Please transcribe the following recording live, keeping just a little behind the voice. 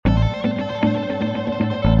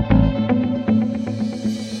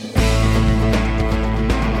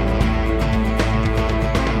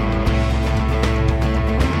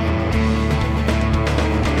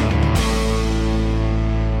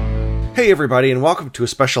Hey everybody, and welcome to a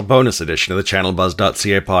special bonus edition of the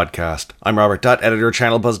ChannelBuzz.ca podcast. I'm Robert Dutt, editor of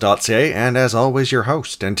ChannelBuzz.ca, and as always, your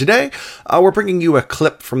host. And today, we're bringing you a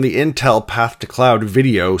clip from the Intel Path to Cloud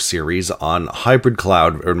video series on hybrid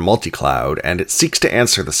cloud or multi-cloud, and it seeks to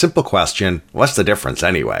answer the simple question, what's the difference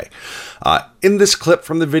anyway? In this clip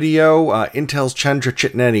from the video, Intel's Chandra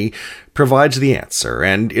Chitneni provides the answer,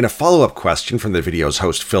 and in a follow-up question from the video's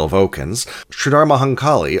host Phil Vokins, Sridhar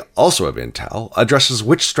Mahankali, also of Intel, addresses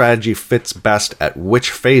which strategy fits best at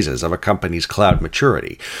which phases of a company's cloud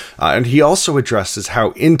maturity. And he also addresses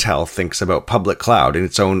how Intel thinks about public cloud in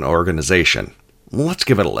its own organization. Let's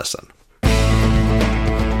give it a listen.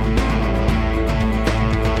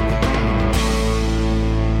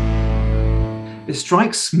 It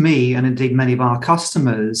strikes me, and indeed many of our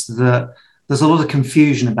customers, that there's a lot of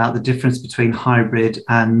confusion about the difference between hybrid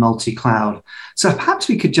and multi-cloud. So perhaps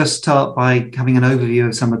we could just start by having an overview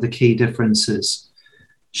of some of the key differences.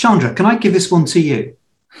 Chandra, can I give this one to you?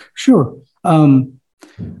 Sure.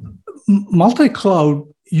 Multi-cloud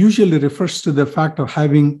usually refers to the fact of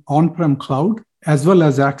having on-prem cloud as well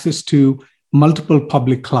as access to multiple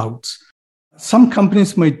public clouds. Some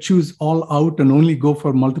companies might choose all out and only go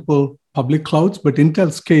for multiple public clouds, but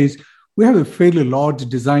Intel's case, we have a fairly large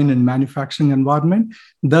design and manufacturing environment.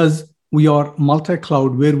 Thus, we are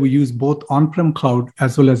multi-cloud where we use both on-prem cloud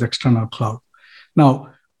as well as external cloud. Now,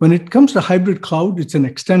 when it comes to hybrid cloud, it's an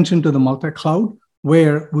extension to the multi-cloud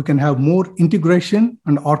where we can have more integration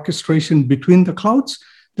and orchestration between the clouds.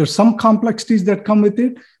 There's some complexities that come with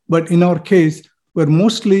it, but in our case, we're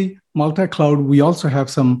mostly multi-cloud. We also have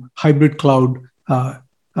some hybrid cloud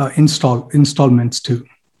installments too.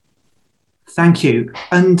 Thank you.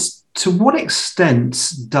 And to what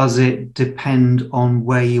extent does it depend on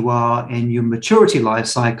where you are in your maturity life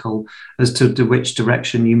cycle as to which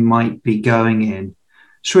direction you might be going in?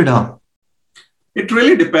 Sridhar. It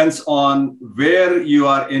really depends on where you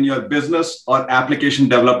are in your business or application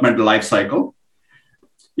development life cycle.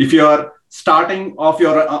 If you are starting off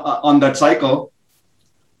on that cycle,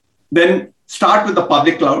 then start with the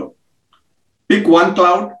public cloud, pick one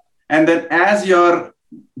cloud, and then as your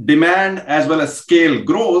demand as well as scale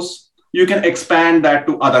grows, you can expand that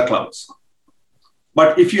to other clouds.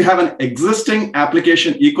 But if you have an existing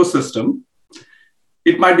application ecosystem,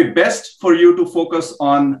 it might be best for you to focus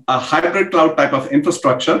on a hybrid cloud type of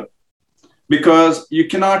infrastructure because you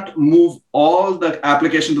cannot move all the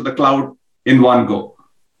application to the cloud in one go.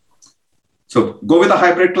 So go with a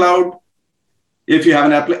hybrid cloud. If you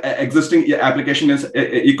have an existing application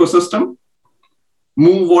ecosystem,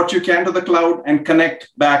 move what you can to the cloud and connect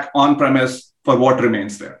back on-premise for what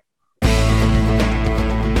remains there.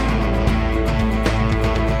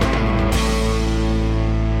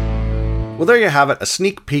 Well, there you have it, a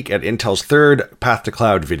sneak peek at Intel's third Path to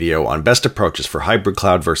Cloud video on best approaches for hybrid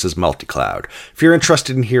cloud versus multi-cloud. If you're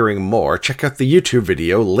interested in hearing more, check out the YouTube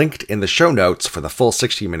video linked in the show notes for the full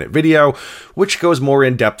 60-minute video, which goes more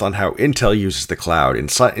in depth on how Intel uses the cloud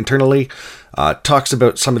internally, talks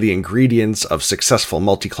about some of the ingredients of successful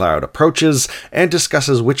multi-cloud approaches, and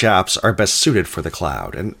discusses which apps are best suited for the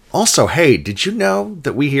cloud. And also, hey, did you know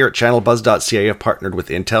that we here at ChannelBuzz.ca have partnered with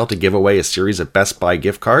Intel to give away a series of Best Buy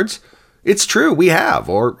gift cards? It's true, we have,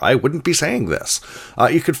 or I wouldn't be saying this.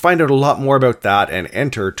 You could find out a lot more about that and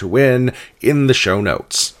enter to win in the show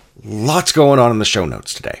notes. Lots going on in the show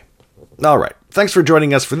notes today. All right, thanks for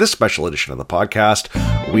joining us for this special edition of the podcast.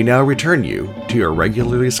 We now return you to your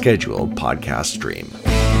regularly scheduled podcast stream.